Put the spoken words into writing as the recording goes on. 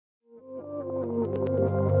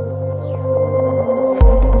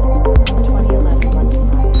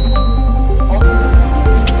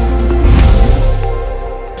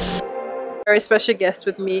very special guest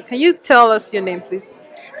with me. Can you tell us your name, please?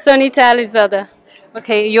 سونیتا Alizadeh.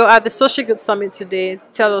 Okay, you're at the Social Good Summit today.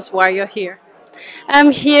 Tell us why you're here.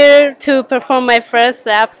 I'm here to perform my first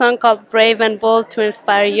rap song called Brave and Bold to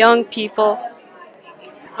inspire young people.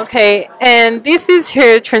 Okay, and this is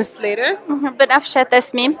her translator. بنفشة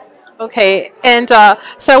تسميم. Okay, and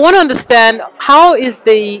so I want to understand, how is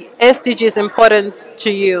the SDGs important to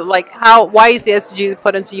you? Like, why is the SDG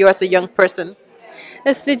important to you as a young person?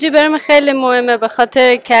 SDG برام خیلی مهمه به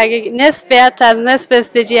خاطر که اگه نصفیت از نصف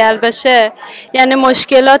SDG حل بشه یعنی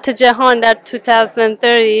مشکلات جهان در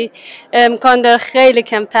 2030 امکان داره خیلی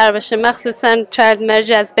کمتر بشه، مخصوصا child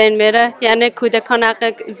marriage از بین میره، یعنی کودکان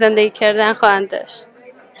حق زندگی کردن خواهند داشت.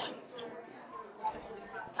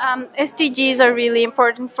 SDGs are really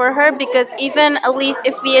important for her because even at least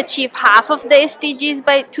if we achieve half of the SDGs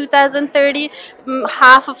by 2030,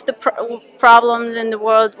 half of the problems in the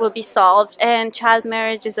world will be solved, and child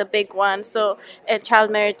marriage is a big one. So child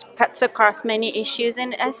marriage cuts across many issues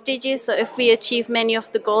in SDGs. So if we achieve many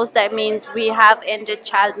of the goals, that means we have ended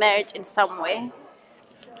child marriage in some way.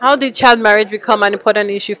 How did child marriage become an important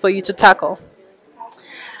issue for you to tackle?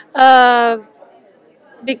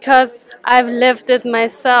 Because I've lived it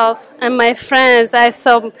myself and my friends. I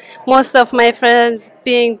saw most of my friends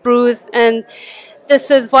being bruised, and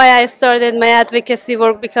this is why I started my advocacy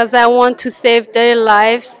work, because I want to save their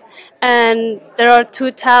lives. And there are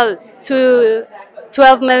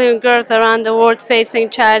 12 million girls around the world facing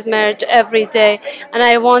child marriage every day, and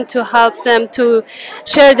I want to help them to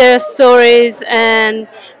share their stories and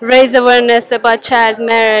raise awareness about child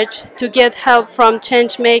marriage, to get help from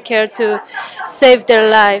change maker to save their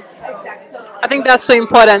lives. I think that's so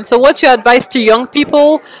important. So what's your advice to young people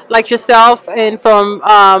like yourself and from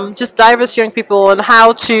just diverse young people on how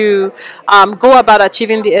to go about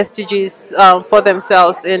achieving the SDGs for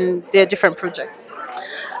themselves in their different projects?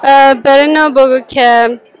 برای اینا بگو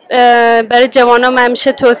که برای جوانان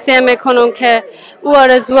همیشه توصیه میکنم که او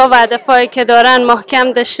آرزوها و هدفهایی که دارن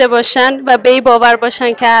محکم داشته باشن و به این باور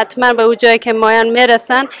باشن که حتما به اون جایی که مایان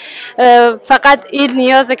میرسن. فقط این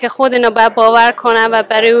نیازه که خود اینا باید باور کنن و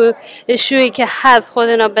برای اون ایشویی که هست خود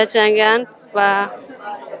اینا بجنگن و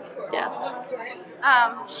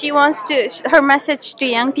She wants to. Her message to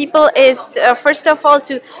young people is first of all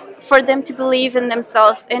for them to believe in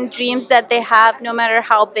themselves and dreams that they have, no matter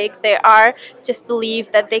how big they are. Just believe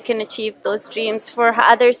that they can achieve those dreams. For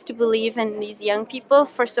others to believe in these young people,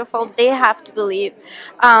 first of all, they have to believe,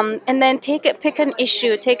 and then pick an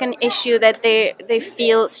issue. Take an issue that they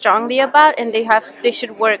feel strongly about, and they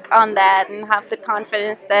should work on that and have the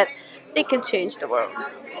confidence that they can change the world.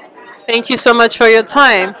 Thank you so much for your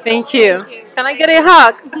time. Thank you. Can I get a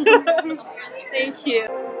hug? Thank you.